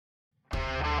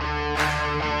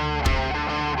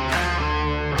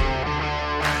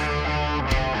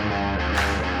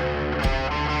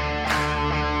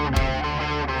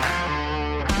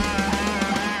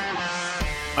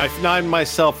I find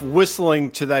myself whistling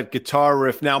to that guitar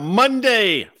riff. Now,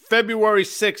 Monday, February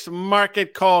 6th,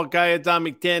 market call. Guy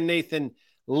Adamic, Dan Nathan,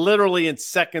 literally in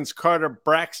seconds. Carter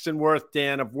Braxton Worth,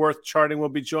 Dan of Worth Charting, will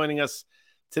be joining us.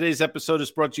 Today's episode is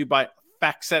brought to you by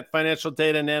FactSet Financial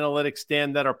Data and Analytics,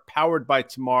 Dan, that are powered by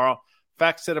Tomorrow.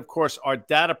 FactSet, of course, our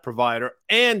data provider.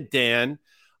 And Dan,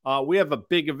 we have a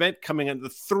big event coming in, the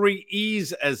 3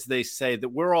 E's, as they say, that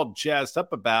we're all jazzed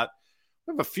up about.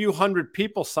 We have a few hundred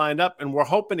people signed up, and we're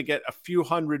hoping to get a few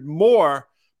hundred more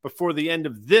before the end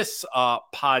of this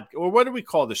pod. Or what do we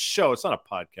call this show? It's not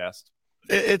a podcast.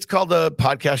 It's called a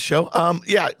podcast show.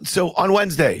 So on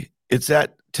Wednesday, it's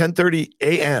at 10:30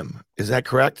 a.m. Is that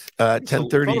correct?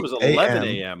 10:30 it was 11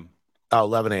 a.m. Oh,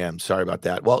 11 a.m. Sorry about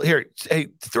that. Well, here, hey,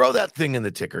 throw that thing in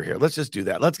the ticker here. Let's just do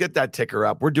that. Let's get that ticker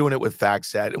up. We're doing it with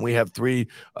FactSet, and we have 3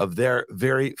 of their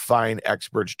very fine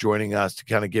experts joining us to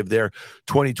kind of give their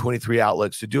 2023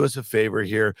 outlooks. So do us a favor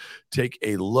here. Take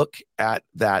a look at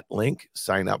that link.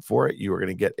 Sign up for it. You are going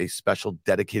to get a special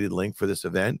dedicated link for this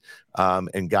event.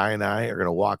 And Guy and I are going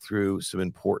to walk through some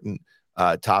important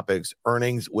topics.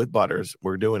 Earnings with Butters.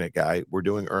 We're doing it, Guy. We're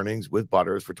doing earnings with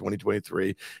Butters for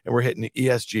 2023, and we're hitting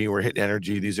ESG, we're hitting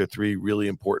energy. These are 3 really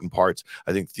important parts,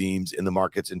 I think, themes in the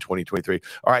markets in 2023.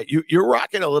 All right, you're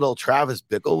rocking a little Travis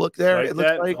Bickle look there. Right, it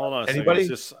looks like. Hold on, anybody?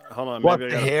 Hold on. What,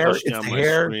 maybe the I gotta hair? push It's down the my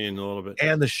hair screen a little bit.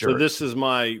 and the shirt. So this is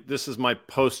my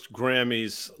post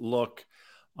Grammys look.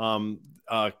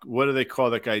 What do they call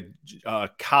that guy?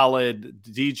 Khaled,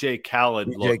 DJ Khaled.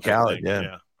 DJ look,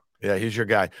 Khaled, yeah, he's your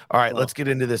guy. All right, let's get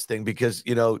into this thing because,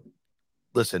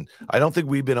 listen, I don't think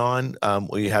we've been on.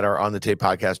 We had our On the Tape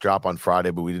podcast drop on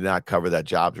Friday, but we did not cover that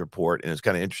jobs report. And it's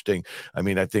kind of interesting. I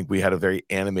mean, I think we had a very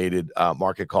animated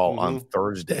market call on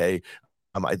Thursday.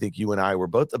 I think you and I were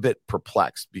both a bit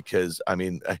perplexed because, I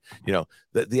mean,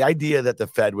 the idea that the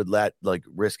Fed would let like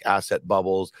risk asset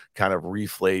bubbles kind of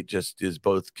reflate just is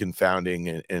both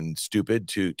confounding and stupid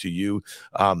to you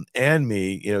and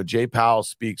me. Jay Powell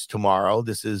speaks tomorrow.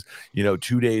 This is, 2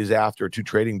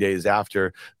 trading days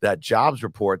after that jobs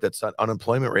report. That's an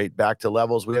unemployment rate back to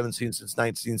levels we haven't seen since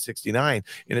 1969.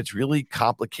 And it's really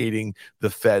complicating the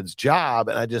Fed's job.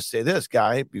 And I just say this,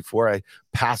 Guy, before I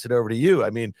pass it over to you. I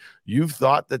mean, you've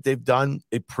thought that they've done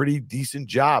a pretty decent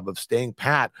job of staying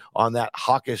pat on that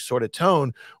hawkish sort of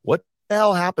tone. What the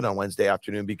hell happened on Wednesday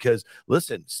afternoon? Because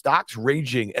listen, stocks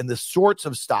raging and the sorts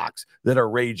of stocks that are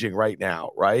raging right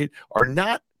now, right, are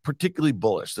not particularly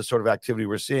bullish, the sort of activity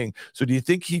we're seeing. So do you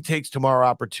think he takes tomorrow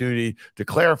opportunity to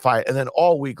clarify it? And then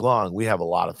all week long, we have a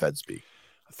lot of Fed speak.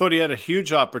 I thought he had a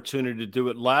huge opportunity to do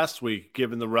it last week,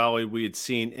 given the rally we had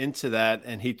seen into that.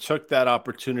 And he took that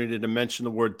opportunity to mention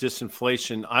the word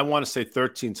disinflation. I want to say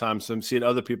 13 times. I'm seeing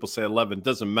other people say 11.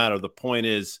 Doesn't matter. The point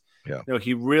is,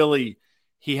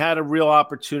 he had a real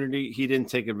opportunity. He didn't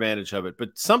take advantage of it.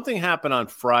 But something happened on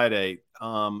Friday,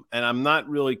 and I'm not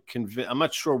really convinced. I'm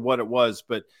not sure what it was,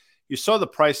 but you saw the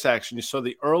price action. You saw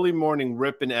the early morning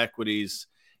rip in equities.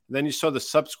 Then you saw the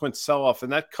subsequent sell-off,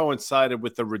 and that coincided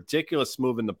with the ridiculous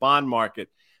move in the bond market.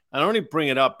 I only bring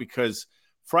it up because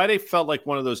Friday felt like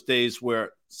one of those days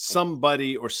where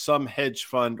somebody or some hedge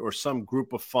fund or some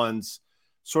group of funds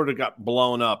sort of got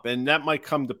blown up. And that might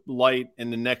come to light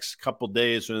in the next couple of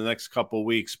days or the next couple of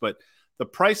weeks. But the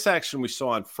price action we saw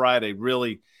on Friday,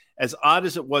 really, as odd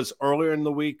as it was earlier in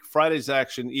the week, Friday's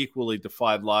action equally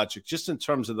defied logic, just in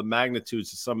terms of the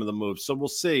magnitudes of some of the moves. So we'll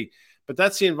see. But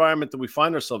that's the environment that we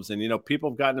find ourselves in.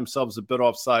 People have gotten themselves a bit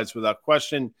off sides without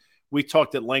question. We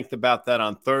talked at length about that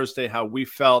on Thursday, how we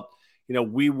felt,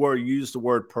 we used the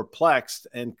word perplexed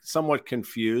and somewhat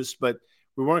confused, but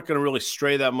we weren't going to really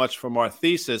stray that much from our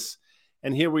thesis.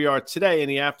 And here we are today in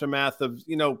the aftermath of,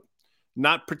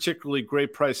 not particularly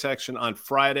great price action on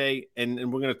Friday.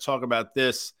 And we're going to talk about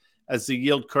this as the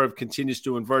yield curve continues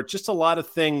to invert. Just a lot of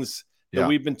things that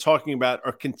we've been talking about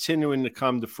are continuing to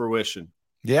come to fruition.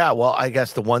 Yeah, well, I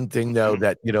guess the one thing, though,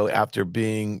 that, after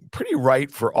being pretty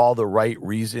right for all the right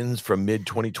reasons from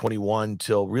mid-2021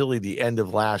 till really the end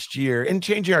of last year and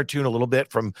changing our tune a little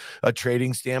bit from a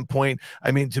trading standpoint,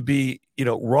 I mean, to be,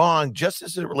 wrong just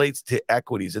as it relates to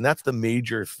equities. And that's the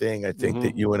major thing I think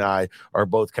that you and I are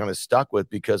both kind of stuck with,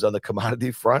 because on the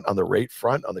commodity front, on the rate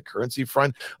front, on the currency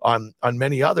front, on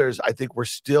many others, I think we're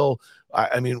still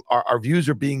our views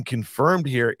are being confirmed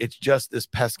here. It's just this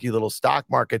pesky little stock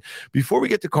market. Before we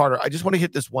get to Carter, I just want to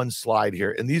hit this one slide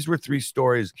here. And these were 3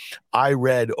 stories I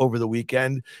read over the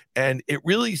weekend, and it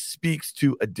really speaks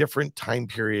to a different time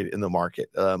period in the market,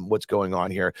 what's going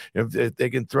on here. If they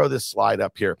can throw this slide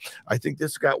up here, I think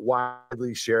this got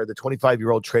widely shared. The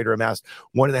 25-year-old trader amassed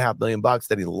 $1.5 million.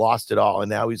 Then he lost it all, and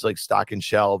now he's like stocking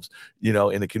shelves, in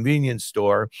a convenience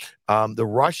store. The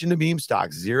rush into meme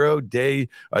stocks, 0 day,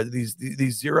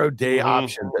 these 0 day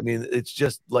options. I mean, it's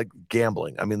just like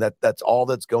gambling. I mean, that's all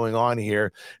that's going on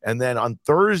here. And then on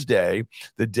Thursday,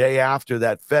 the day after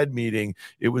that Fed meeting,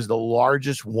 it was the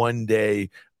largest 1 day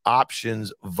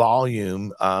options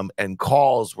volume, and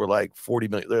calls were like 40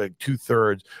 million, like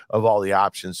 2/3 of all the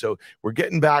options. So we're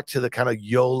getting back to the kind of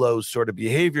YOLO sort of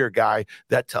behavior guy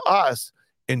that to us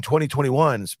in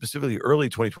 2021, specifically early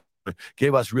 2020,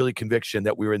 gave us really conviction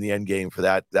that we were in the end game for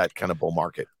that kind of bull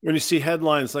market. When you see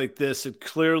headlines like this, it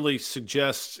clearly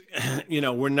suggests,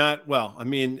 we're not, well, I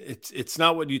mean, it's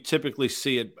not what you typically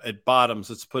see at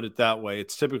bottoms. Let's put it that way.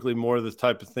 It's typically more of the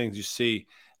type of things you see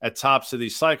at tops of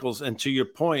these cycles. And to your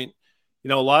point,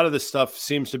 a lot of this stuff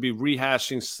seems to be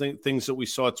rehashing things that we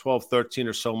saw 12, 13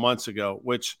 or so months ago,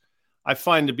 which I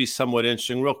find to be somewhat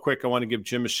interesting. Real quick, I want to give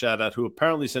Jim a shout out, who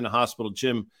apparently is in the hospital.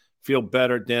 Jim, feel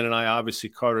better. Dan and I, obviously,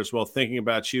 Carter as well, thinking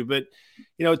about you. But,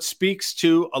 it speaks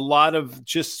to a lot of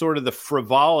just sort of the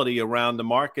frivolity around the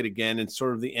market again, and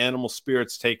sort of the animal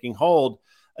spirits taking hold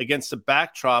against a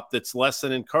backdrop that's less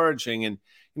than encouraging. And,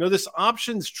 this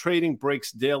options trading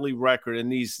breaks daily record,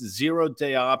 and these 0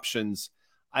 day options,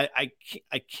 I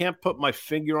can't put my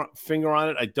finger on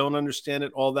it. I don't understand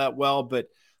it all that well, but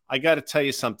I got to tell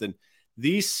you something.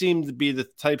 These seem to be the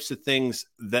types of things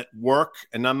that work,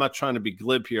 and I'm not trying to be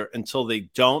glib here, until they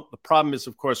don't. The problem is,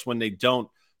 of course, when they don't,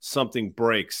 something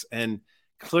breaks. And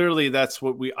clearly that's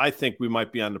what I think we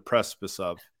might be on the precipice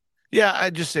of. Yeah,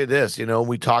 I'd just say this,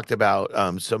 we talked about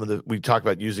we talked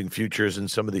about using futures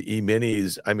and some of the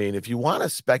E-minis. I mean, if you want to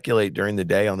speculate during the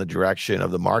day on the direction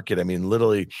of the market, I mean,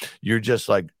 literally, you're just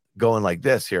like going like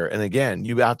this here. And again,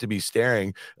 you have to be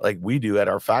staring like we do at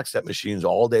our FactSet machines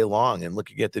all day long and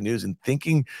looking at the news and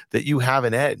thinking that you have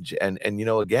an edge. And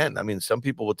again, I mean, some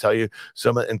people will tell you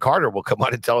and Carter will come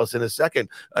on and tell us in a second.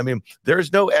 I mean,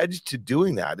 there's no edge to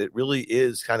doing that. It really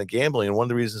is kind of gambling. And one of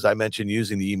the reasons I mentioned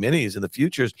using the E-minis and the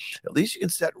futures, at least you can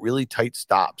set really tight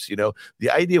stops.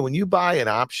 The idea when you buy an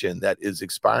option that is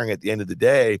expiring at the end of the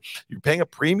day, you're paying a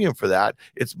premium for that.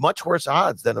 It's much worse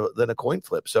odds than a coin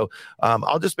flip. So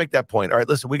I'll just make that point. All right,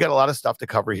 listen, we got a lot of stuff to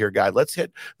cover here, guy. Let's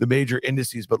hit the major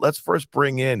indices, but let's first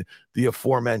bring in the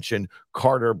aforementioned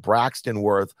Carter Braxton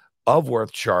Worth of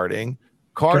Worth Charting.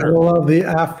 Carter, I love the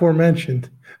aforementioned.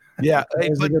 Yeah, hey,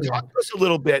 but talk to us a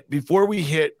little bit before we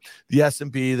hit the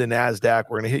S&P, the NASDAQ.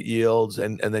 We're going to hit yields,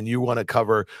 and then you want to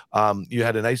cover. You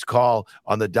had a nice call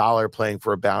on the dollar playing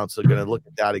for a bounce. So we're going to look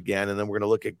at that again, and then we're going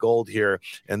to look at gold here,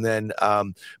 and then.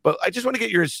 But I just want to get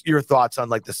your thoughts on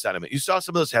like the sentiment. You saw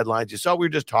some of those headlines. You saw what we were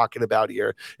just talking about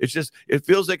here. It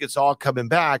feels like it's all coming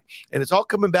back, and it's all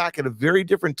coming back at a very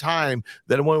different time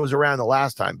than when it was around the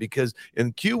last time. Because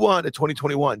in Q1 of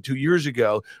 2021, 2 years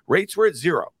ago, rates were at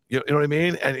zero. You know what I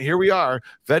mean? And here we are,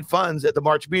 Fed funds at the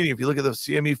March meeting. If you look at the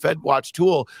CME Fed Watch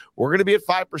tool, we're going to be at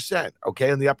 5%, okay,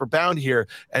 in the upper bound here.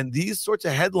 And these sorts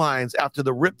of headlines after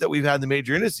the rip that we've had in the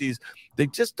major indices, they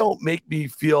just don't make me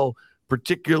feel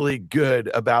particularly good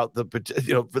about the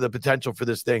for the potential for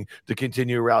this thing to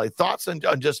continue to rally. Thoughts on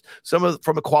just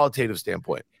from a qualitative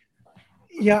standpoint?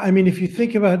 Yeah, I mean, if you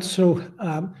think about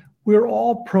we're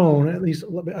all prone, at least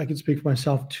I can speak for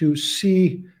myself, to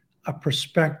see a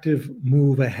prospective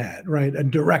move ahead, right? A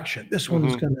direction. This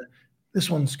one's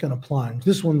gonna plunge.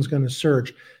 This one's gonna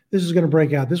surge. This is gonna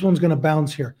break out. This one's gonna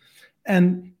bounce here.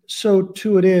 And so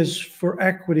too it is for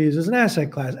equities as an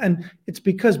asset class. And it's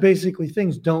because basically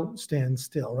things don't stand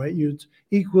still, right?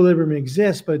 Equilibrium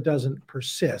exists, but it doesn't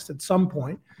persist. At some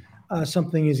point,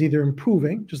 something is either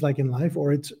improving, just like in life,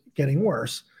 or it's getting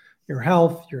worse. Your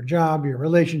health, your job, your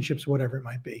relationships, whatever it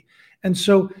might be. And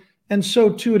so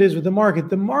too it is with the market.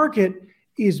 The market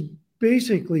is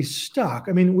basically stuck.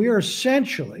 I mean, we are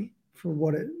essentially, for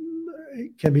what it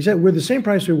can be said, we're the same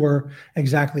price we were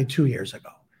exactly 2 years ago.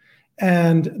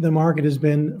 And the market has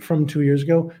been, from 2 years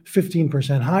ago,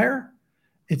 15% higher.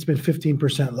 It's been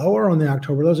 15% lower on the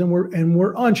October lows, and we're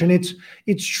unch. And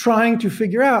it's trying to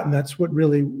figure out, and that's what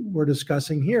really we're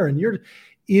discussing here. And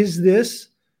is this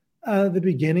the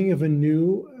beginning of a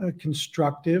new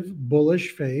constructive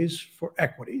bullish phase for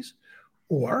equities?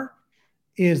 Or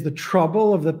is the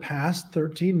trouble of the past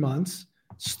 13 months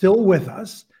still with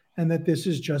us, and that this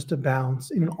is just a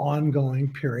bounce in an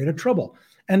ongoing period of trouble?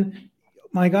 And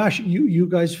my gosh, you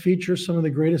guys feature some of the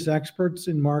greatest experts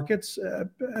in markets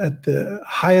at the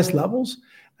highest levels,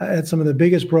 at some of the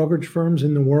biggest brokerage firms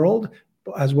in the world,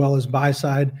 as well as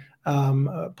buy-side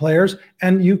players,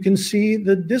 and you can see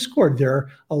the discord. There are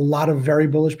a lot of very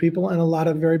bullish people and a lot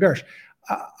of very bearish.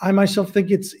 I myself think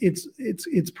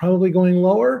it's probably going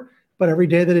lower, but every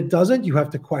day that it doesn't, you have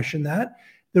to question that.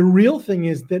 The real thing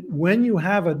is that when you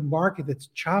have a market that's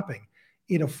chopping,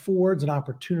 it affords an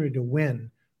opportunity to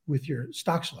win with your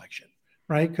stock selection,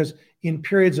 right? Because in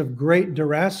periods of great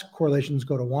duress, correlations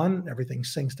go to 1, everything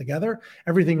sinks together,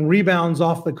 everything rebounds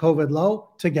off the COVID low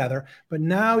together. But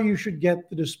now you should get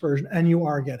the dispersion, and you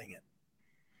are getting it.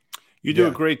 You do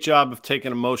a great job of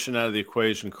taking emotion out of the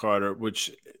equation, Carter,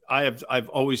 which I've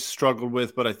always struggled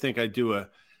with, but I think I do a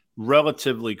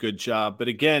relatively good job. But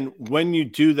again, when you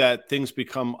do that, things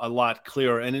become a lot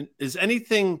clearer. And is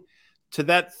anything to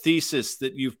that thesis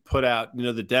that you've put out,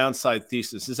 the downside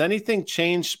thesis, has anything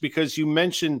changed? Because you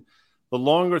mentioned the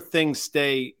longer things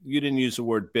stay, you didn't use the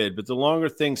word bid, but the longer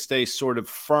things stay sort of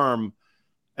firm,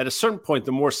 at a certain point,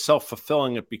 the more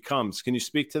self-fulfilling it becomes. Can you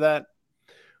speak to that?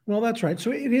 Well, that's right.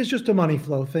 So it is just a money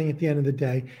flow thing at the end of the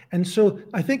day. And so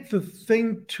I think the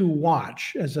thing to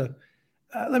watch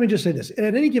let me just say this.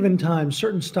 At any given time,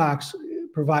 certain stocks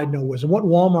provide no wisdom. What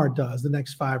Walmart does, the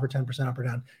next 5 or 10% up or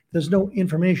down, there's no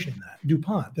information in that.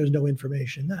 DuPont, there's no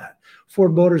information in that.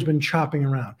 Ford Motor's been chopping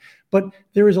around. But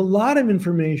there is a lot of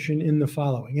information in the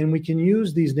following, and we can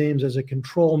use these names as a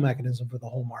control mechanism for the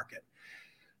whole market.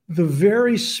 The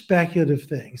very speculative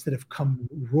things that have come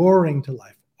roaring to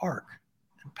life, ARK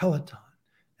and Peloton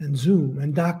and Zoom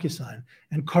and DocuSign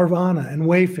and Carvana and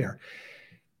Wayfair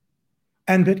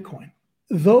and Bitcoin,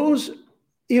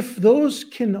 if those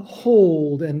can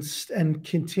hold and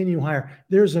continue higher,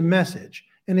 there's a message.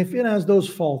 And if it has those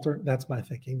falter, that's my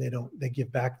thinking. They give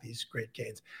back these great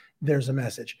gains. There's a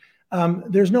message.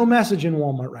 There's no message in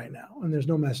Walmart right now, and there's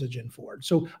no message in Ford.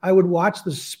 So I would watch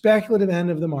the speculative end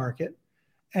of the market,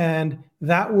 and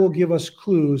that will give us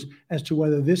clues as to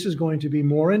whether this is going to be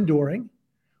more enduring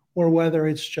or whether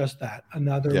it's just that,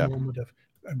 another moment of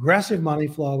aggressive money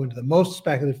flow into the most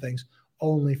speculative things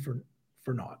only for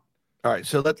naught. All right,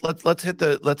 so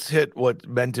let's hit what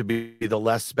meant to be the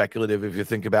less speculative. If you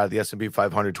think about it, the S&P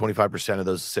 500, 25% of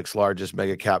those 6 largest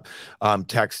mega cap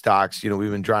tech stocks. We've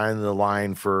been drawing the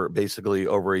line for basically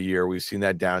over a year. We've seen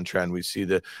that downtrend. We see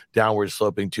the downward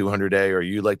sloping 200-day, or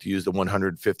you like to use the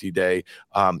 150-day.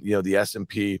 The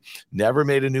S&P never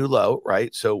made a new low,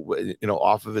 right? So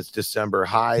off of its December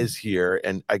highs here,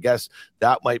 and I guess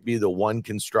that might be the one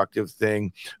constructive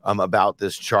thing about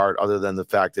this chart, other than the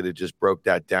fact that it just broke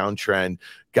that downtrend.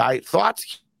 Guy,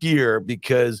 thoughts here?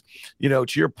 Because to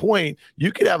your point,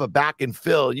 you could have a back and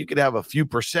fill, you could have a few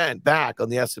percent back on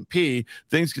the S&P.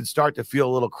 Things could start to feel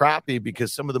a little crappy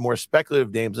because some of the more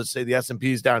speculative names, let's say the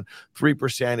S&P is down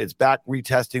 3%, it's back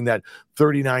retesting that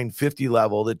 3950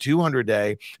 level, the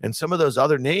 200-day, and some of those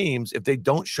other names, if they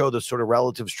don't show the sort of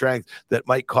relative strength that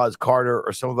might cause Carter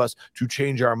or some of us to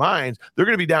change our minds, they're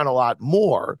going to be down a lot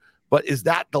more. But is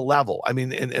that the level? I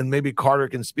mean, and maybe Carter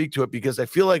can speak to it, because I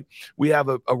feel like we have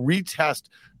a retest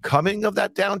coming of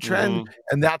that downtrend,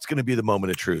 and that's going to be the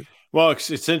moment of truth. Well,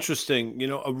 it's interesting, a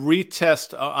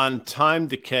retest on time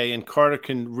decay, and Carter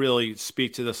can really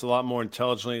speak to this a lot more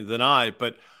intelligently than I,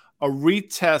 but a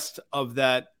retest of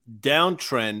that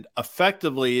downtrend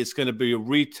effectively is going to be a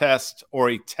retest or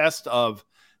a test of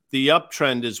the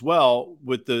uptrend as well,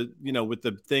 with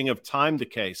the thing of time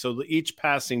decay. So each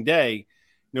passing day,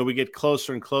 we get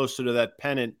closer and closer to that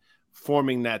pennant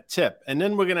forming that tip. And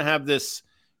then we're going to have this,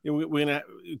 we're going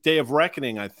to day of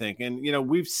reckoning, I think. And,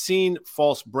 we've seen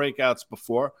false breakouts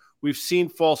before. We've seen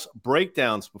false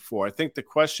breakdowns before. I think the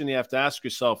question you have to ask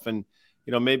yourself, and,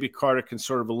 maybe Carter can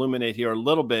sort of illuminate here a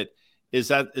little bit, is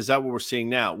that what we're seeing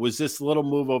now? Was this little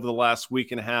move over the last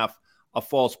week and a half a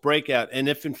false breakout? And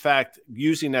if, in fact,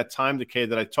 using that time decay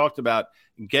that I talked about,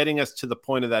 getting us to the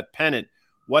point of that pennant,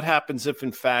 what happens if,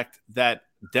 in fact, that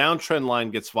downtrend line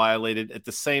gets violated at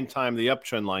the same time the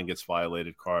uptrend line gets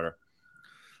violated, Carter?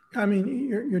 I mean,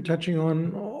 you're touching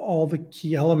on all the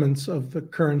key elements of the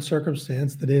current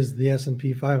circumstance that is the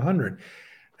S&P 500.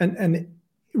 And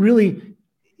really,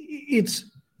 it's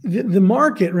the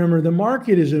market. Remember, the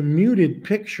market is a muted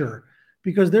picture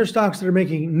because there's stocks that are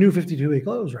making new 52-week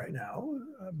lows right now,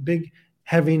 big,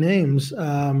 heavy names.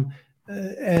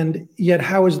 And yet,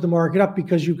 how is the market up?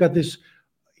 Because you've got this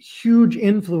huge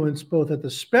influence both at the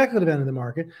speculative end of the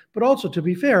market, but also, to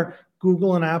be fair,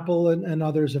 Google and Apple and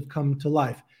others have come to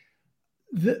life.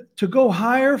 To go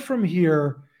higher from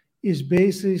here is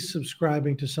basically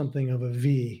subscribing to something of a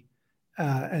V,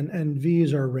 and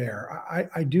Vs are rare.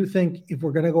 I do think if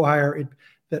we're going to go higher,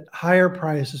 that higher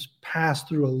prices pass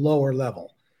through a lower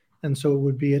level. And so it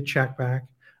would be a check back,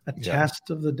 a test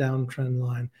of the downtrend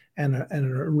line, and a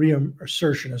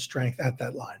reassertion of strength at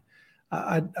that line.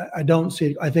 I don't see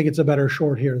it. I think it's a better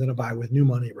short here than a buy with new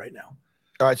money right now.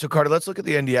 All right, so Carter, let's look at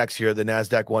the NDX here, the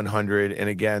NASDAQ 100, and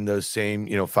again, those same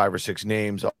 5 or 6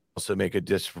 names. also make a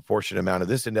disproportionate amount of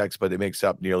this index, but it makes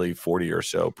up nearly 40 or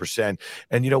so percent.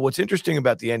 And, what's interesting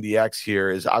about the NDX here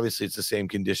is obviously it's the same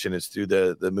condition as through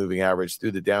the moving average,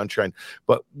 through the downtrend.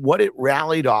 But what it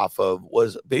rallied off of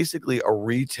was basically a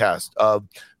retest of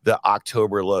the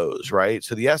October lows, right?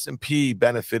 So the S&P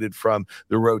benefited from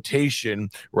the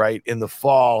rotation, right, in the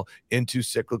fall into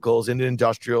cyclicals, into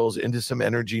industrials, into some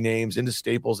energy names, into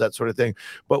staples, that sort of thing.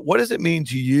 But what does it mean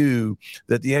to you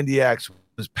that the NDX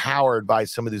was powered by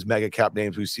some of these mega cap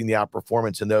names? We've seen the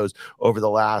outperformance in those over the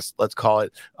last, let's call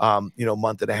it,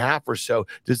 month and a half or so.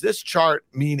 Does this chart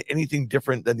mean anything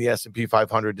different than the S&P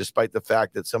 500, despite the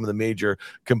fact that some of the major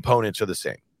components are the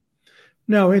same?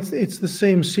 No, it's the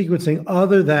same sequencing,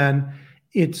 other than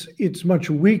it's much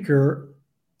weaker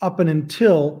up and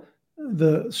until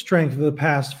the strength of the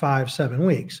past 5-7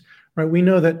 weeks, right? We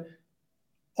know that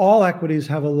all equities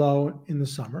have a low in the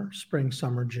summer, spring,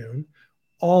 summer, June.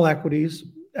 All equities,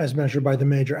 as measured by the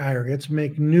major aggregates,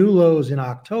 make new lows in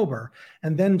October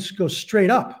and then go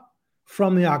straight up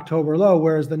from the October low,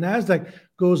 whereas the NASDAQ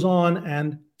goes on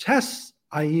and tests,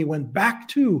 i.e. went back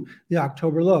to the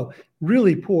October low.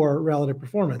 Really poor relative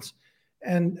performance,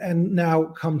 and now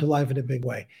come to life in a big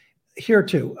way. Here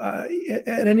too,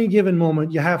 at any given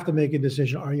moment, you have to make a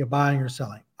decision. Are you buying or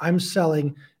selling? I'm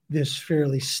selling this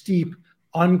fairly steep,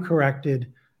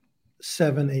 uncorrected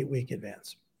 7-8 week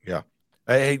advance. Yeah.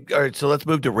 Hey, all right, so let's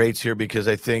move to rates here, because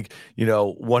I think,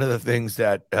 one of the things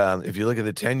that if you look at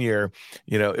the 10-year,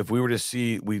 if we were to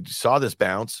see, we saw this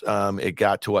bounce, it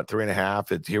got to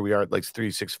 3.5. Here we are at like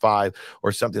 3.65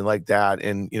 or something like that.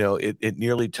 And, it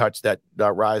nearly touched that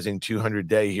rising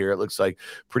 200-day here. It looks like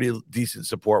pretty decent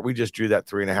support. We just drew that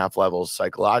 3.5 levels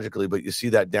psychologically, but you see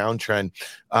that downtrend.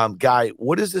 Guy,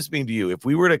 what does this mean to you? If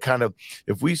we were to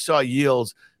if we saw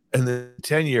yields and the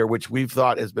 10-year, which we've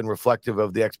thought has been reflective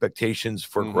of the expectations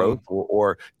for growth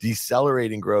or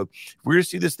decelerating growth, if we're to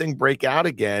see this thing break out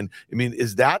again, I mean,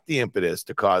 is that the impetus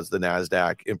to cause the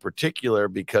NASDAQ in particular,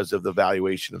 because of the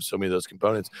valuation of so many of those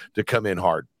components, to come in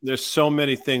hard? There's so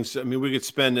many things. I mean, we could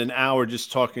spend an hour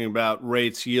just talking about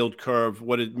rates, yield curve,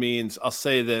 what it means. I'll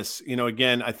say this,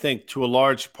 again, I think to a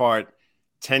large part,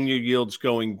 10-year yields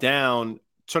going down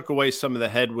took away some of the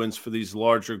headwinds for these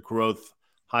larger growth,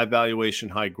 high valuation,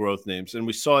 high growth names. And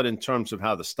we saw it in terms of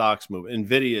how the stocks move.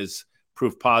 NVIDIA's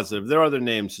proof positive. There are other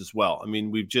names as well. I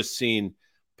mean, we've just seen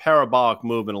parabolic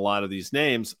move in a lot of these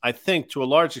names. I think to a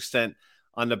large extent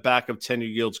on the back of 10-year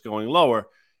yields going lower.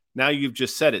 Now you've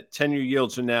just said it. 10-year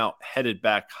yields are now headed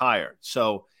back higher.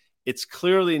 So it's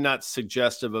clearly not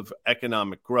suggestive of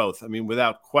economic growth. I mean,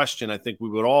 without question, I think we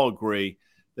would all agree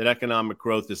that economic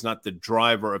growth is not the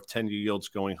driver of 10-year yields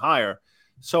going higher.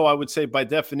 So I would say by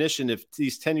definition, if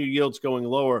these 10-year yields going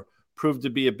lower prove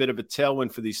to be a bit of a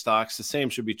tailwind for these stocks, the same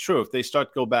should be true. If they start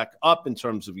to go back up in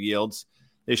terms of yields,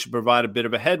 they should provide a bit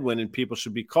of a headwind and people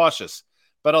should be cautious.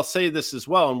 But I'll say this as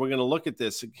well, and we're going to look at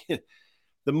this again.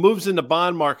 The moves in the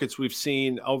bond markets we've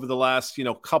seen over the last,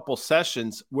 couple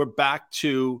sessions, we're back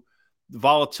to the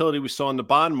volatility we saw in the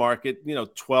bond market,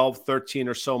 12, 13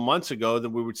 or so months ago that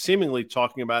we were seemingly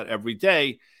talking about every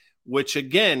day, which,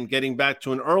 again, getting back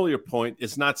to an earlier point,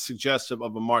 is not suggestive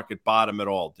of a market bottom at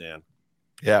all, Dan.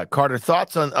 Yeah. Carter,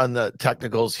 thoughts on the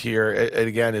technicals here? And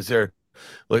again, is there,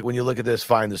 like, when you look at this,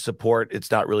 fine, the support,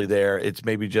 it's not really there. It's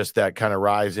maybe just that kind of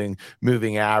rising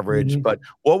moving average. But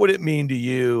what would it mean to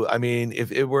you? I mean,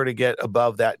 if it were to get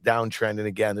above that downtrend, and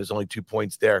again, there's only 2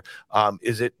 points there,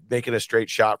 is it making a straight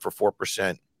shot for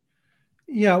 4%?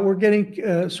 Yeah, we're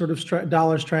getting sort of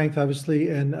dollar strength, obviously,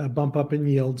 and a bump up in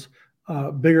yields.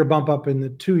 Bigger bump up in the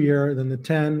 2-year than the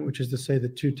 10, which is to say the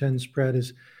 2-10 spread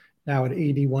is now at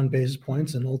 81 basis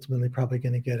points and ultimately probably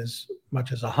going to get as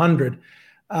much as 100.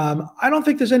 I don't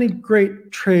think there's any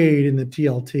great trade in the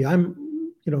TLT. I'm,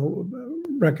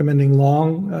 recommending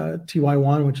long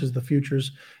TY1, which is the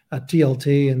futures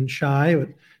TLT, and shy, but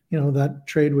that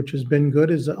trade, which has been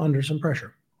good, is under some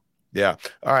pressure. Yeah.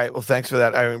 All right. Well, thanks for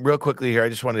that. Real quickly here, I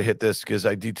just wanted to hit this because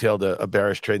I detailed a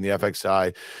bearish trade in the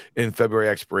FXI in February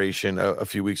expiration a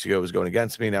few weeks ago. It was going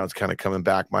against me. Now it's kind of coming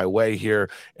back my way here.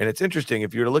 And it's interesting.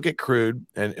 If you were to look at crude,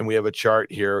 and we have a chart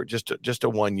here, just a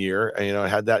 1 year, and, it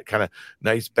had that kind of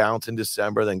nice bounce in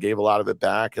December, then gave a lot of it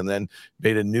back, and then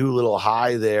made a new little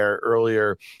high there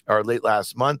earlier or late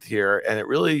last month here. And it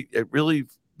really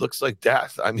looks like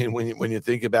death. I mean, when you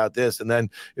think about this, and then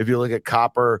if you look at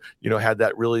copper, had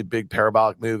that really big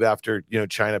parabolic move after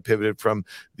China pivoted from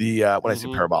the when I say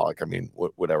parabolic, I mean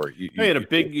whatever.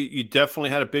 You definitely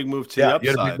had a big move to the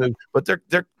upside. Move, but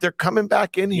they're coming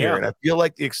back in here, and I feel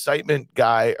like the excitement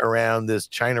guy around this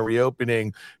China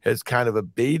reopening has kind of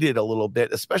abated a little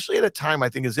bit, especially at a time I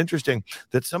think is interesting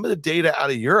that some of the data out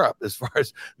of Europe, as far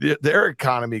as their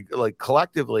economy, like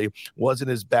collectively, wasn't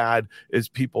as bad as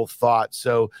people thought.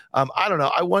 So I don't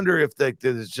know. I wonder if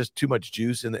there's just too much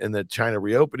juice in the China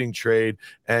reopening trade.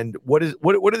 And what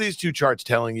are these two charts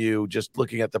telling you? Just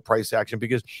looking at the price action,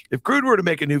 because if crude were to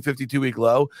make a new 52-week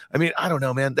low, I mean, I don't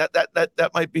know, man.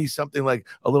 That might be something like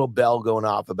a little bell going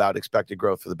off about expected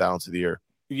growth for the balance of the year.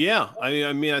 Yeah,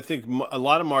 I mean, I think a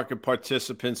lot of market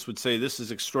participants would say this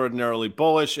is extraordinarily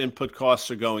bullish. Input costs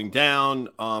are going down.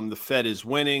 The Fed is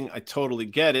winning. I totally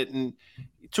get it, and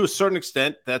to a certain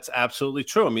extent, that's absolutely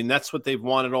true. I mean, that's what they've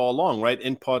wanted all along, right?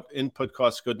 Input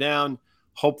costs go down.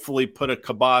 Hopefully, put a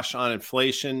kibosh on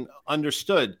inflation.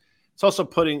 Understood. It's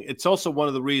also one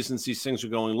of the reasons these things are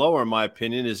going lower, in my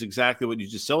opinion, is exactly what you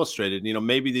just illustrated.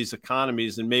 Maybe these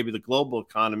economies and maybe the global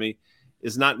economy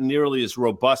is not nearly as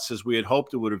robust as we had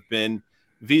hoped it would have been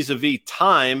vis-a-vis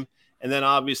time, and then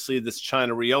obviously this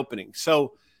China reopening.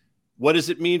 So what does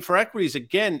it mean for equities?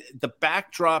 Again, the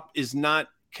backdrop is not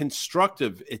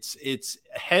constructive. It's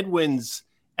headwinds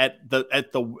at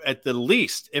the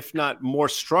least, if not more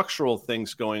structural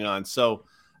things going on. So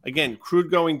again, crude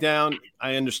going down,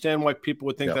 I understand why people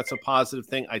would think that's a positive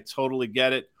thing. I totally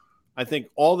get it. I think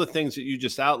all the things that you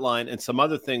just outlined and some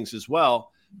other things as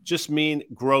well just mean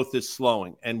growth is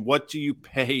slowing. And what do you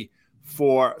pay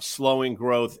for slowing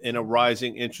growth in a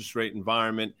rising interest rate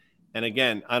environment? And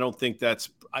again, I don't think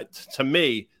to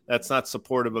me, that's not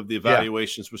supportive of the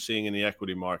evaluations we're seeing in the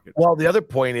equity market. Well, the other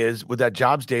point is with that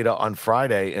jobs data on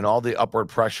Friday and all the upward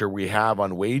pressure we have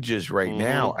on wages right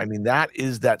now, I mean, that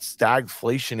is that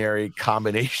stagflationary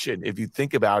combination, if you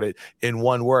think about it in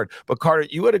one word. But Carter,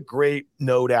 you had a great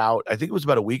note out, I think it was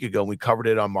about a week ago, and we covered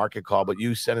it on Market Call, but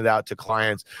you sent it out to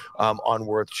clients on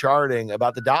Worth Charting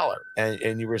about the dollar.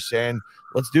 And you were saying,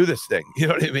 let's do this thing. You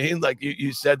know what I mean? Like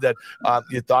you said that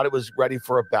you thought it was ready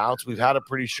for a bounce. We've had a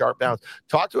pretty sharp bounce.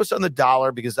 Talk to us on the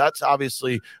dollar, because that's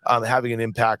obviously having an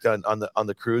impact on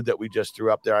the crude that we just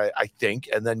threw up there, I think.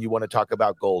 And then you want to talk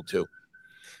about gold too.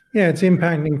 Yeah, it's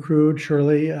impacting crude,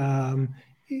 surely.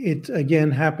 It's again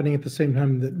happening at the same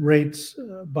time that rates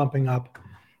bumping up.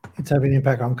 It's having an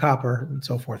impact on copper and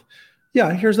so forth.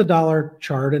 Yeah, here's the dollar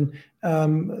chart, and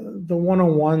the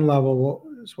 101 level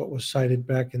is what was cited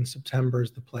back in September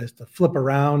as the place to flip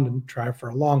around and try for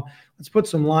a long. Let's put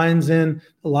some lines in.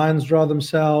 The lines draw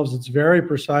themselves. It's very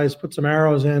precise. Put some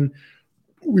arrows in.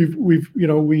 We've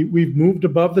moved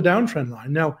above the downtrend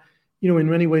line. Now, in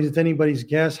many ways, it's anybody's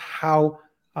guess how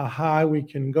high we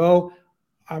can go.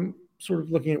 I'm sort of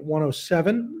looking at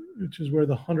 107, which is where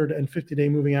the 150-day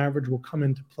moving average will come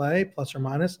into play, plus or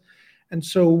minus. And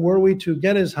so were we to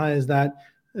get as high as that,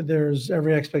 there's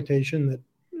every expectation that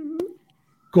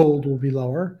gold will be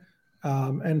lower,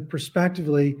 and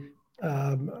prospectively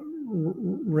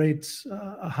rates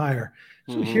higher.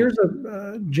 So here's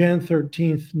a Jan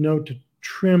 13th note to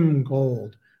trim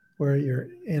gold, where your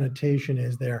annotation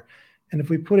is there. And if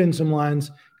we put in some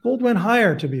lines, gold went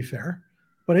higher, to be fair,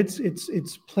 but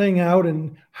it's playing out.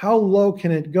 And how low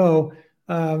can it go?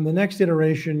 The next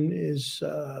iteration is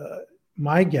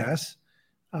my guess.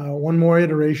 One more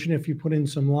iteration, if you put in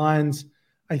some lines,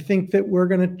 I think that we're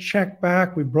going to check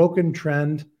back. We've broken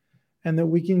trend, and that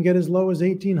we can get as low as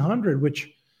 1,800,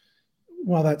 which,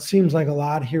 while that seems like a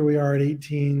lot, here we are at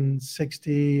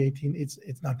 1,860,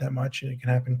 it's not that much, and it can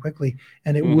happen quickly.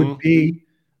 And it would be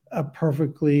a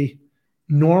perfectly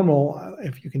normal,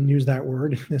 if you can use that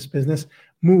word in this business,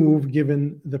 move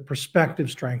given the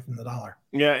prospective strength in the dollar.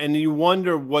 Yeah, and you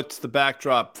wonder what's the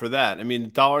backdrop for that. I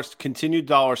mean, continued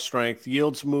dollar strength,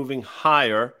 yields moving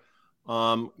higher,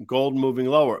 gold moving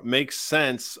lower. Makes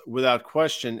sense without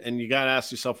question. And you got to ask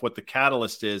yourself what the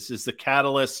catalyst is. Is the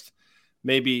catalyst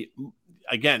maybe,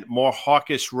 again, more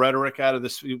hawkish rhetoric out of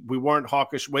this? We weren't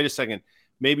hawkish. Wait a second.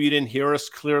 Maybe you didn't hear us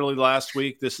clearly last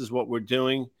week. This is what we're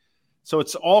doing. So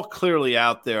it's all clearly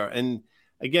out there. And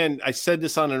again, I said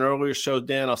this on an earlier show,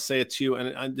 Dan, I'll say it to you.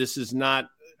 And this is not,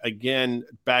 again,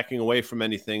 backing away from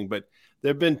anything, but there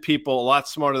have been people a lot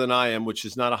smarter than I am, which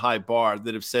is not a high bar,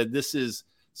 that have said this is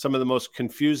some of the most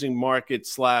confusing market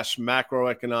 /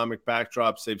 macroeconomic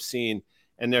backdrops they've seen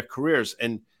in their careers.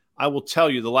 And I will tell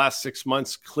you the last 6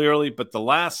 months clearly, but the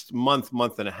last month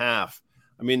and a half,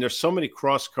 I mean, there's so many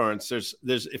cross currents. There's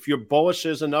if you're bullish,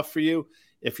 there's enough for you.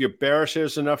 If you're bearish,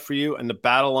 there's enough for you. And the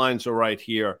battle lines are right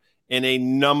here in a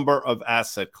number of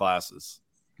asset classes.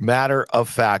 Matter of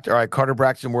fact. All right, Carter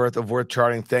Braxton Worth of Worth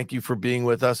Charting, thank you for being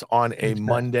with us on a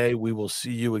Monday. We will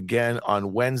see you again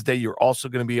on Wednesday. You're also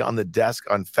going to be on the desk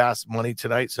on Fast Money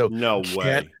tonight, so no way.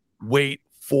 Can't wait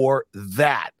for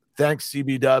that. Thanks,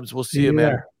 CB Dubs. We'll see you,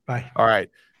 man. Bye. All right.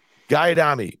 Guy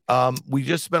Adami, we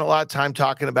just spent a lot of time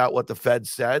talking about what the Fed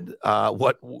said,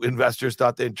 what investors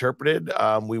thought they interpreted.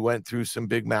 We went through some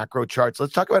big macro charts.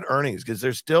 Let's talk about earnings, because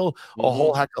there's still a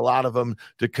whole heck of a lot of them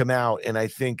to come out. And I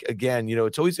think, again,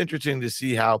 it's always interesting to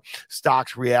see how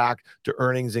stocks react to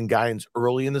earnings and guidance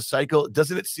early in the cycle.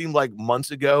 Doesn't it seem like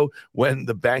months ago when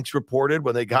the banks reported,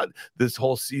 when they got this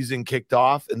whole season kicked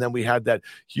off, and then we had that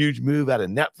huge move out of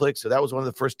Netflix. So that was one of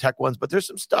the first tech ones. But there's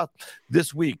some stuff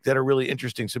this week that are really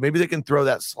interesting. So maybe they can throw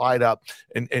that slide up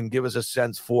and give us a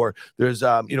sense for, there's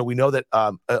we know that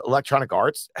Electronic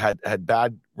Arts had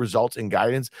bad results in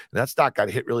guidance, and that stock got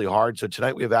hit really hard. So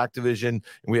tonight we have Activision and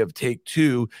we have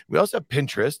Take-Two. We also have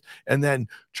Pinterest, and then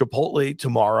Chipotle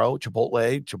tomorrow,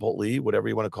 Chipotle, whatever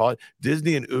you want to call it.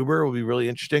 Disney and Uber will be really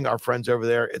interesting. Our friends over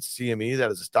there at CME, that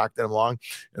is a stock that I'm long.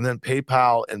 And then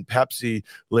PayPal and Pepsi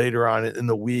later on in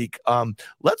the week.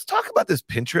 Let's talk about this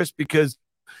Pinterest, because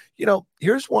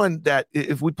here's one that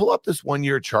if we pull up this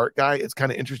 1-year chart, Guy, it's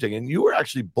kind of interesting. And you were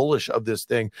actually bullish of this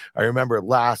thing. I remember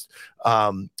last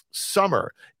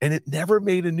summer, and it never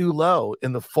made a new low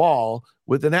in the fall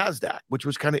with the NASDAQ, which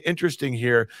was kind of interesting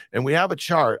here. And we have a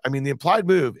chart. I mean, the implied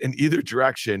move in either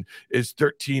direction is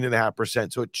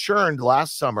 13.5%. So it churned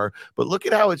last summer, but look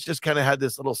at how it's just kind of had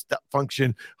this little step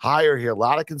function higher here. A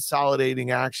lot of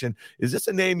consolidating action. Is this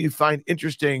a name you find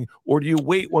interesting, or do you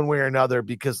wait one way or another?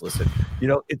 Because listen,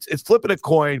 it's flipping a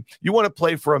coin. You want to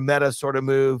play for a meta sort of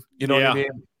move. You know what I mean?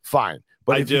 Fine.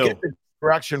 But if you get the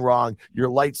direction wrong, your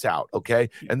lights out. Okay.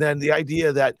 And then the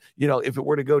idea that, if it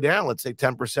were to go down, let's say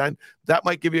 10%, that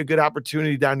might give you a good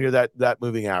opportunity down near that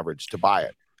moving average to buy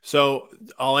it. So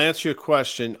I'll answer your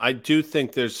question. I do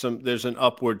think there's an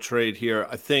upward trade here.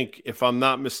 I think, if I'm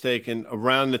not mistaken,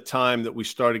 around the time that we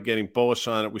started getting bullish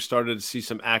on it, we started to see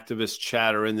some activist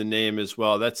chatter in the name as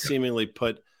well. That seemingly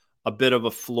put a bit of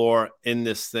a floor in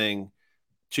this thing.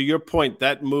 To your point,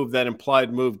 that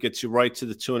implied move gets you right to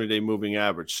the 200-day moving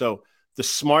average. So the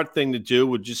smart thing to do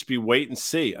would just be wait and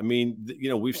see. I mean,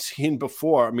 we've seen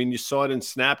before. I mean, you saw it in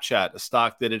Snapchat, a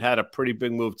stock that had a pretty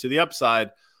big move to the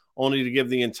upside, only to give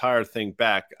the entire thing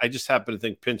back. I just happen to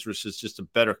think Pinterest is just a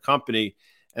better company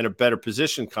and a better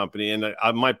positioned company. And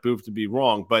I might prove to be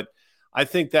wrong, but I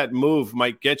think that move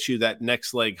might get you that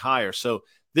next leg higher. So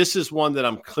this is one that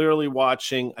I'm clearly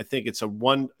watching. I think it's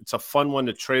a fun one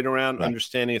to trade around, right,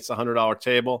 understanding it's a $100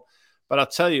 table. But I'll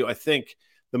tell you, I think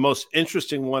the most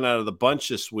interesting one out of the bunch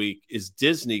this week is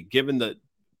Disney, given the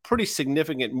pretty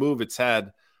significant move it's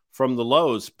had from the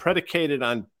lows, predicated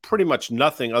on pretty much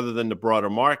nothing other than the broader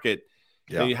market.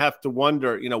 Yeah. You have to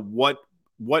wonder,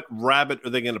 what rabbit are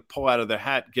they going to pull out of their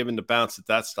hat given the bounce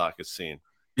that stock has seen?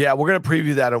 Yeah, we're going to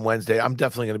preview that on Wednesday. I'm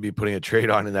definitely going to be putting a trade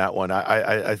on in that one.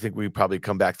 I think we probably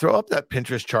come back. Throw up that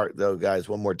Pinterest chart, though, guys,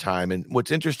 one more time. And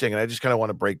what's interesting, and I just kind of want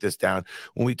to break this down,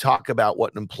 when we talk about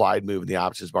what an implied move in the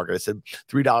options market, I said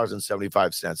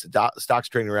 $3.75. The stock's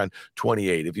trading around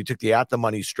 28. If you took the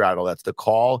at-the-money straddle, that's the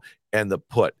call and the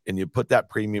put, and you put that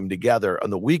premium together on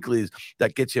the weeklies,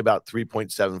 that gets you about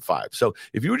 3.75. So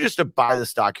if you were just to buy the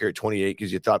stock here at 28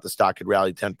 because you thought the stock could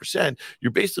rally 10%, you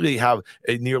basically have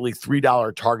a nearly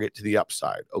 $3 target to the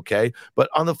upside, okay? But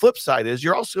on the flip side is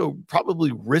you're also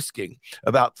probably risking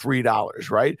about $3,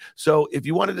 right? So if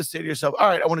you wanted to say to yourself, all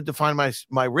right, I want to define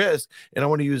my risk, and I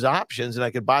want to use options, and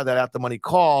I could buy that at the money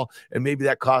call, and maybe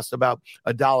that costs about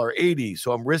 $1.80.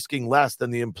 So I'm risking less than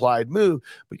the implied move,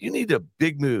 but you need a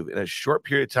big move in a short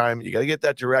period of time. You got to get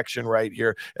that direction right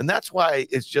here. And that's why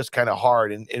it's just kind of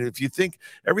hard. And if you think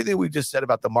everything we just said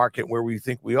about the market, where we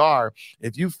think we are,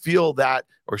 if you feel that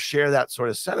or share that sort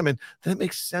of sentiment, then it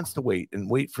makes sense to wait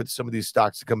for some of these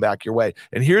stocks to come back your way.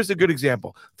 And here's a good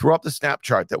example. Throw up the snap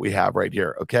chart that we have right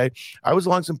here, okay? I was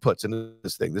long some puts into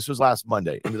this thing. This was last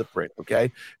Monday into the print,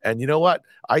 okay? And you know what?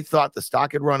 I thought the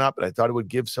stock had run up, and I thought it would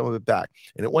give some of it back.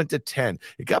 And it went to 10.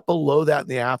 It got below that in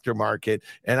the aftermarket,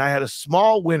 and I had a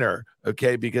small winner,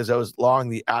 okay, because I was long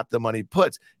the at-the-money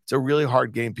puts. It's a really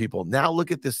hard game, people. Now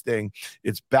look at this thing.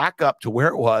 It's back up to where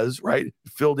it was, right? It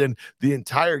filled in the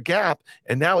entire gap,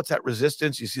 and now it's at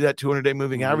resistance. You see that 200-day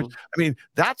moving average? I mean,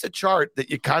 that's a chart that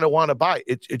you kind of want to buy.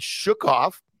 It shook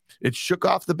off. It shook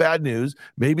off the bad news.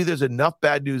 Maybe there's enough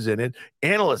bad news in it.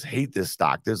 Analysts hate this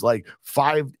stock. There's like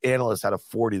 5 analysts out of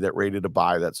 40 that rated to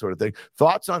buy, that sort of thing.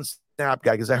 Thoughts on Snap,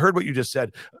 Guy? Because I heard what you just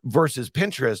said versus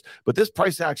Pinterest, but this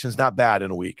price action is not bad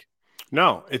in a week.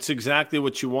 No, it's exactly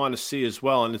what you want to see as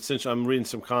well. And essentially, I'm reading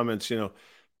some comments,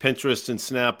 Pinterest and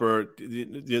Snap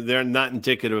they're not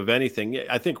indicative of anything.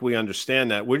 I think we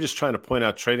understand that. We're just trying to point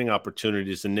out trading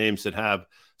opportunities and names that have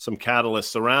some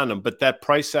catalysts around them. But that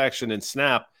price action in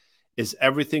Snap is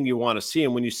everything you want to see.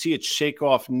 And when you see it shake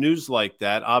off news like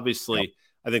that, obviously,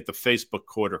 I think the Facebook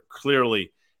quarter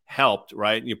clearly helped,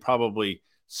 right? And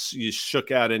you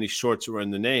shook out any shorts that were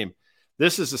in the name.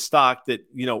 This is a stock that,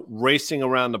 racing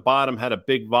around the bottom, had a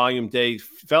big volume day,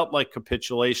 felt like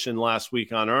capitulation last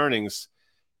week on earnings.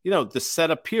 The set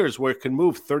appears where it can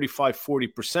move 35,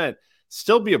 40%,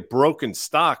 still be a broken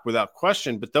stock without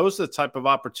question, but those are the type of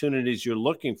opportunities you're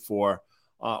looking for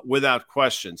without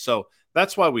question. So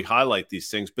that's why we highlight these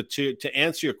things. But to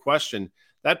answer your question,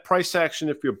 that price action,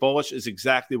 if you're bullish, is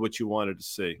exactly what you wanted to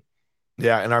see.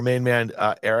 Yeah, and our main man,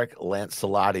 Eric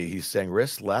Lancelotti, he's saying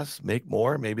risk less, make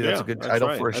more. Maybe that's a good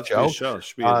title for a show.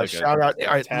 Shout out.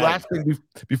 All right, last thing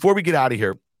before we get out of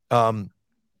here.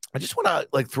 I just want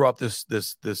to throw up this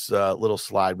little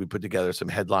slide we put together, some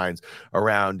headlines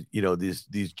around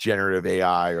these generative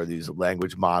AI or these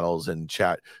language models, and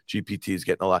Chat GPT is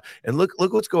getting a lot. And look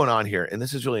what's going on here, and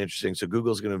this is really interesting. So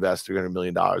Google's going to invest $300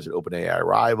 million in OpenAI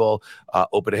rival.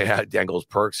 OpenAI dangles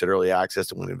perks at early access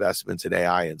to win investments in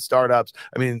AI and startups.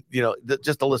 I mean,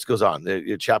 just the list goes on. The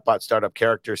chatbot startup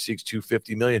Character seeks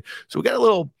 $250 million. So we got a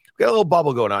little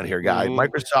bubble going on here, guys.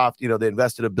 Microsoft, they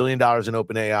invested $1 billion in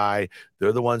OpenAI.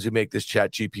 They're the ones who make this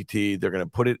Chat GPT. They're going to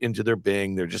put it into their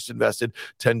Bing. They're just invested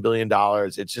 $10 billion.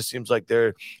 It just seems like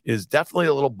there is definitely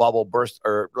a little bubble burst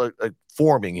or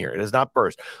forming here. It has not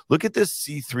burst. Look at this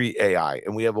C3 AI,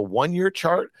 and we have a 1-year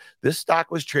chart. This stock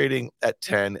was trading at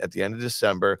 10 at the end of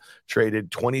December,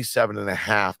 traded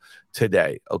 27.5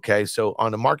 today. Okay, so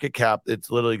on the market cap,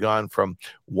 it's literally gone from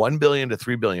 1 billion to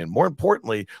 3 billion. More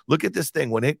importantly, look at this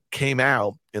thing. When it came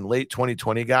out in late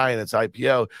 2020, guy, in its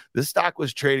IPO, this stock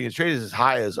was trading. It's traded as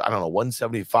high as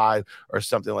 175 or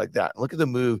something like that. And look at the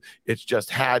move it's just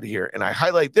had here. And I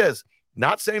highlight this.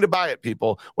 Not saying to buy it,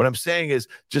 people. What I'm saying is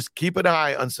just keep an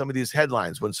eye on some of these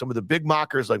headlines. When some of the big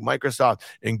mockers like Microsoft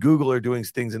and Google are doing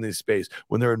things in this space,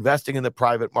 when they're investing in the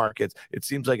private markets, it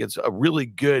seems like it's a really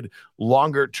good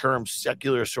longer-term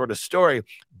secular sort of story.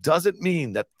 Doesn't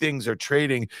mean that things are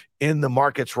trading in the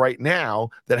markets right now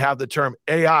that have the term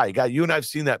AI. God, you and I've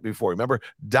seen that before. Remember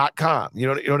 .com? You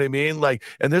know what I mean?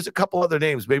 And there's a couple other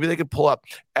names. Maybe they could pull up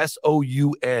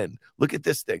SOUN. Look at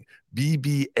this thing,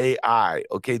 BBAI.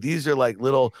 Okay, these are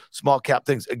little small cap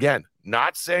things. Again,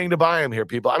 not saying to buy them here,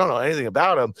 people. I don't know anything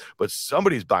about them, but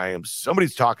somebody's buying them.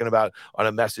 Somebody's talking about on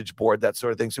a message board, that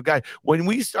sort of thing. So, guys, when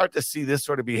we start to see this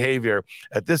sort of behavior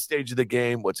at this stage of the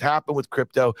game, what's happened with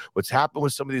crypto, what's happened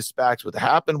with some of these SPACs, what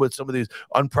happened with some of these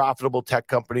unprofitable tech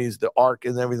companies, the ARK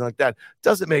and everything like that,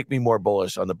 doesn't make me more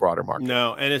bullish on the broader market.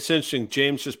 No, and it's interesting.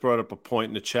 James just brought up a point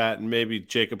in the chat, and maybe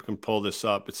Jacob can pull this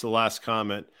up. It's the last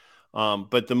comment.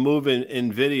 But the move in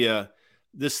NVIDIA,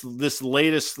 this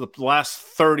latest, the last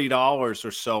 $30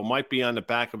 or so might be on the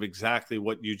back of exactly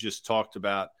what you just talked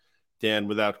about, Dan,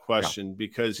 without question,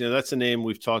 because that's a name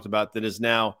we've talked about that is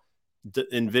now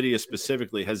NVIDIA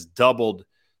specifically has doubled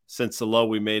since the low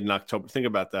we made in October. Think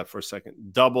about that for a second.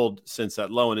 Doubled since that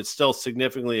low, and it's still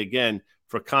significantly, again,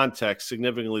 for context,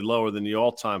 significantly lower than the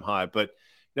all-time high. But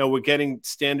we're getting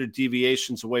standard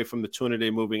deviations away from the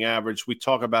 200-day moving average. We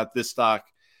talk about this stock.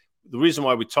 The reason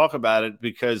why we talk about it,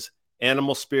 because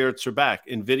animal spirits are back.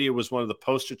 NVIDIA was one of the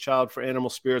poster child for animal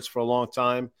spirits for a long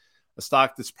time. A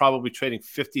stock that's probably trading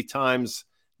 50 times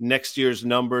next year's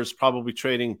numbers, probably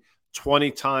trading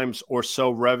 20 times or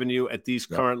so revenue at these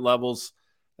current levels.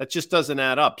 That just doesn't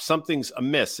add up. Something's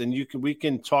amiss. And we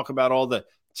can talk about all the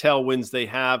tailwinds they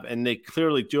have, and they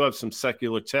clearly do have some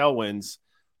secular tailwinds,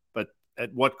 but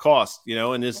at what cost?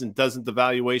 And doesn't the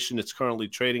valuation it's currently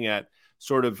trading at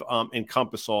sort of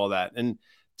encompass all that? And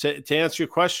to answer your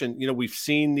question, we've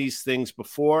seen these things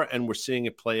before, and we're seeing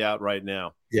it play out right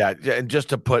now. Yeah, and just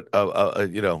to put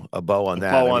a bow on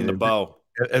that. The bow.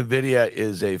 NVIDIA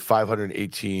is a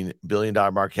 $518 billion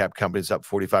market cap company. It's up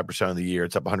 45% of the year.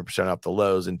 It's up 100% off the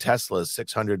lows. And Tesla is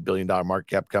 $600 billion market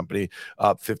cap company,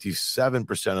 up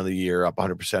 57% of the year, up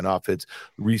 100% off its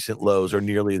recent lows, or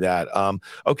nearly that.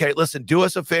 Okay, listen, do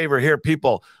us a favor here,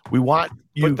 people. We want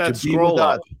you to be with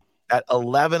us at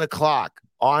 11 o'clock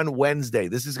on Wednesday.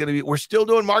 This is going to be, we're still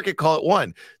doing market call at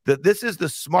 1. This is the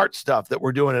smart stuff that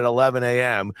we're doing at 11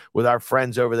 a.m. with our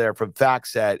friends over there from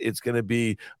FactSet. It's going to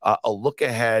be a look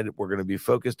ahead. We're going to be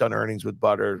focused on earnings with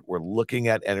butter. We're looking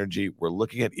at energy. We're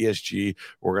looking at ESG.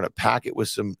 We're going to pack it with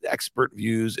some expert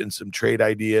views and some trade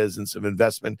ideas and some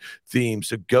investment themes.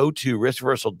 So go to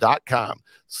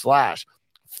riskreversal.com/FactSet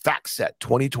FactSet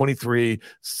 2023.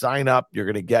 Sign up. You're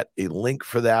going to get a link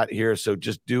for that here. So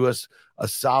just do us a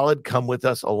solid. Come with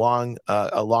us along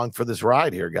for this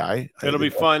ride here, Guy. It'll be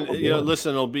fun.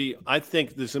 Listen, I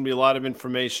think there's going to be a lot of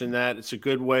information that it's a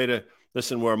good way to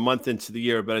listen. We're a month into the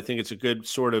year, but I think it's a good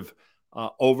sort of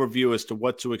overview as to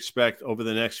what to expect over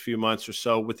the next few months or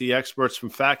so with the experts from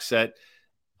FactSet.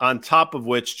 On top of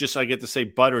which, I get to say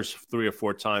Butters 3 or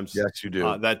 4 times. Yes, you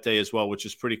do. That day as well, which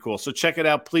is pretty cool. So check it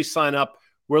out. Please sign up.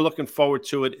 We're looking forward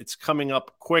to it. It's coming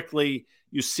up quickly.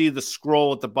 You see the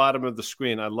scroll at the bottom of the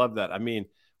screen. I love that. I mean,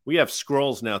 we have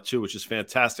scrolls now too, which is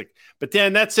fantastic. But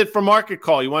Dan, that's it for Market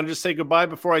Call. You want to just say goodbye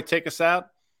before I take us out?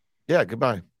 Yeah,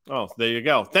 goodbye. Oh, there you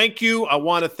go. Thank you. I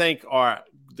want to thank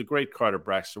the great Carter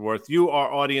Braxton Worth, you,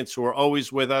 our audience who are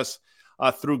always with us.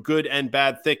 Through good and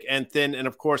bad, thick and thin. And,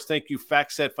 of course, thank you,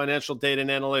 FactSet Financial Data and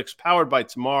Analytics, powered by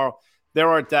Tomorrow. They're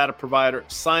our data provider.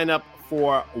 Sign up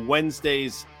for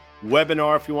Wednesday's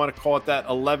webinar, if you want to call it that,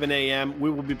 11 a.m. We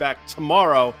will be back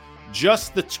tomorrow,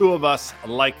 just the two of us,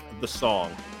 like the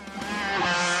song.